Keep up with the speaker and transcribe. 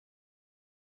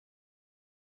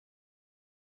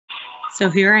So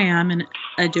here I am in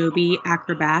Adobe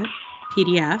Acrobat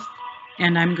PDF,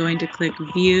 and I'm going to click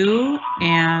View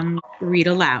and Read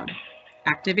Aloud.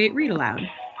 Activate Read Aloud.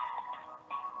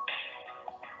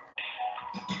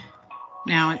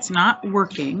 Now it's not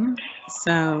working,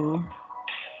 so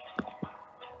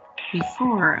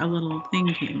before a little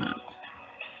thing came up.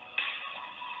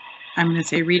 I'm going to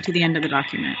say read to the end of the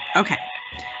document. Okay,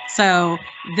 so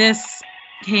this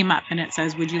came up and it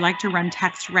says, would you like to run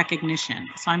text recognition?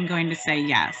 So I'm going to say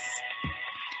yes,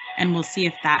 and we'll see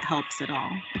if that helps at all.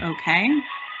 Okay.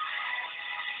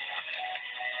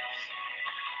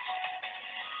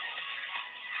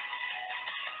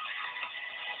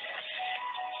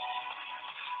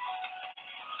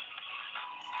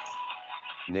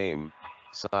 Name,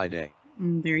 Side A.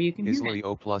 There you can hear it. Islay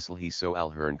O plus Lhiso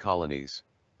Alhern colonies.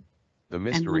 The And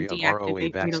mystery we'll of ROA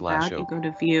deactivate Read Aloud. /O. You go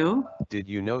to View. Did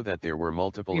you know that there were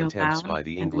multiple Read attempts Aloud, by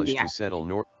the and then English to deactivate. settle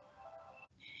North?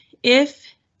 If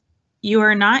you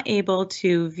are not able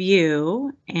to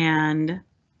view and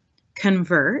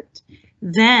convert,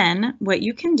 then what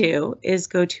you can do is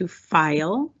go to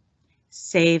File,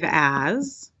 Save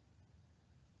As,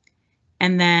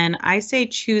 and then I say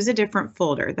choose a different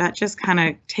folder. That just kind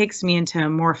of takes me into a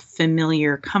more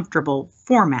familiar, comfortable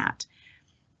format.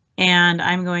 And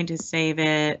I'm going to save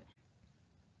it.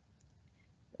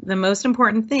 The most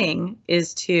important thing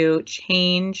is to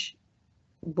change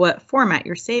what format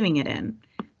you're saving it in.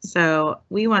 So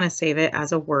we want to save it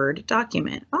as a Word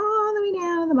document all the way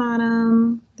down to the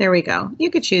bottom. There we go.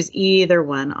 You could choose either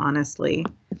one, honestly.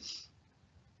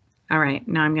 All right,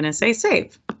 now I'm going to say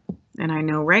save. And I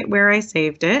know right where I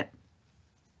saved it.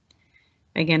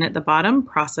 Again, at the bottom,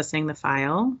 processing the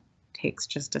file takes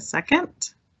just a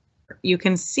second. You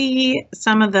can see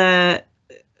some of the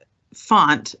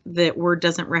font that Word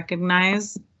doesn't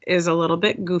recognize is a little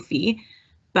bit goofy,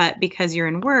 but because you're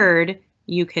in Word,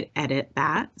 you could edit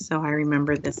that. So I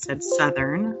remember this said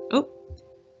Southern. Oh,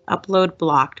 upload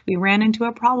blocked. We ran into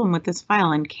a problem with this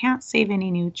file and can't save any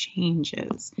new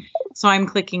changes. So I'm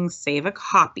clicking Save a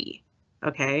Copy.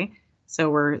 Okay, so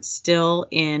we're still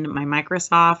in my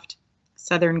Microsoft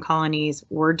Southern Colonies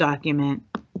Word document.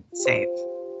 Save.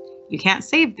 You can't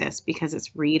save this because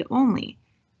it's read only.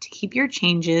 To keep your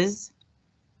changes,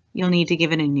 you'll need to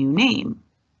give it a new name.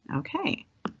 Okay,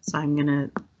 so I'm going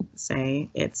to say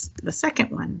it's the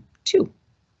second one, 2.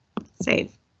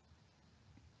 Save.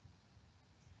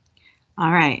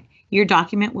 All right, your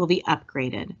document will be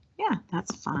upgraded. Yeah,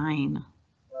 that's fine.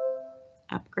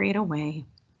 Upgrade away.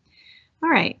 All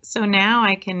right, so now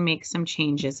I can make some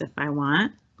changes if I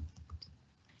want.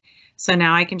 So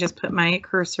now I can just put my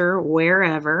cursor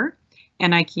wherever,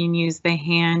 and I can use the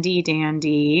handy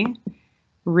dandy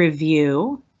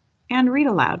review and read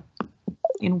aloud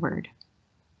in Word.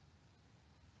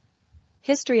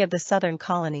 History of the Southern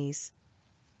Colonies.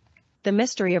 The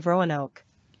mystery of Roanoke.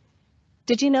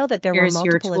 Did you know that there were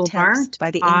multiple attempts by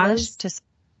the English to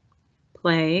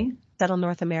play, settle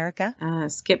North America?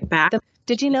 Skip back.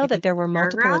 Did you know that there were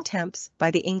multiple attempts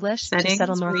by the English to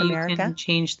settle North America? You can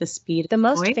change the speed. The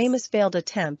most famous failed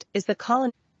attempt is the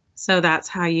colony. So that's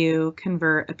how you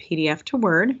convert a PDF to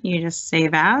Word. You just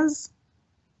save as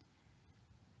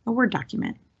a Word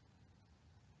document.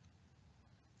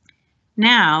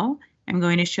 Now I'm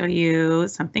going to show you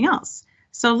something else.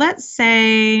 So let's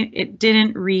say it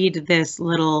didn't read this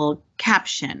little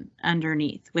caption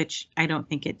underneath, which I don't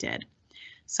think it did.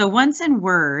 So once in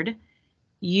Word,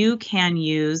 you can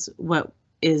use what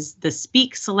is the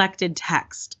Speak Selected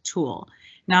Text tool.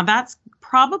 Now that's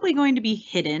probably going to be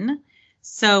hidden.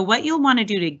 So what you'll want to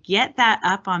do to get that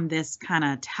up on this kind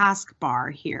of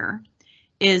taskbar here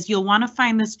is you'll want to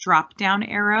find this drop down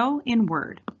arrow in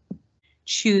Word.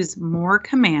 Choose More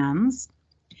Commands,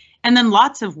 and then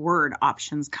lots of Word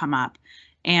options come up.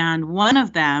 And one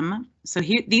of them, so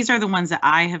here, these are the ones that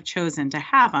I have chosen to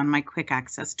have on my quick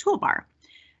access toolbar.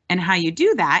 And how you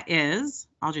do that is,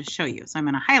 I'll just show you. So I'm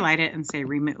going to highlight it and say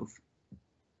remove.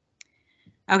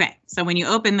 Okay, so when you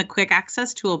open the quick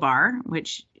access toolbar,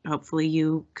 which hopefully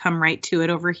you come right to it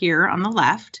over here on the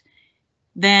left,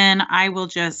 then I will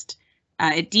just,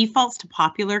 it defaults to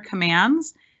popular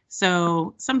commands.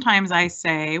 So sometimes I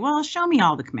say, well, show me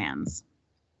all the commands.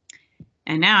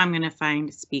 And now I'm going to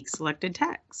find Speak Selected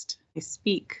Text. I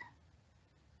speak.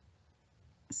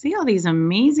 See all these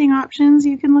amazing options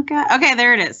you can look at? Okay,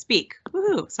 there it is, Speak.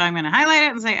 Woohoo. So I'm going to highlight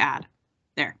it and say Add.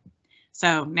 There.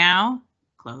 So now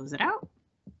close it out.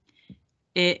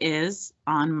 It is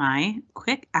on my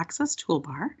quick access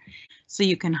toolbar. So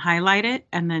you can highlight it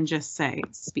and then just say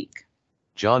Speak.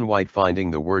 John White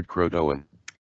finding the word Croatoan.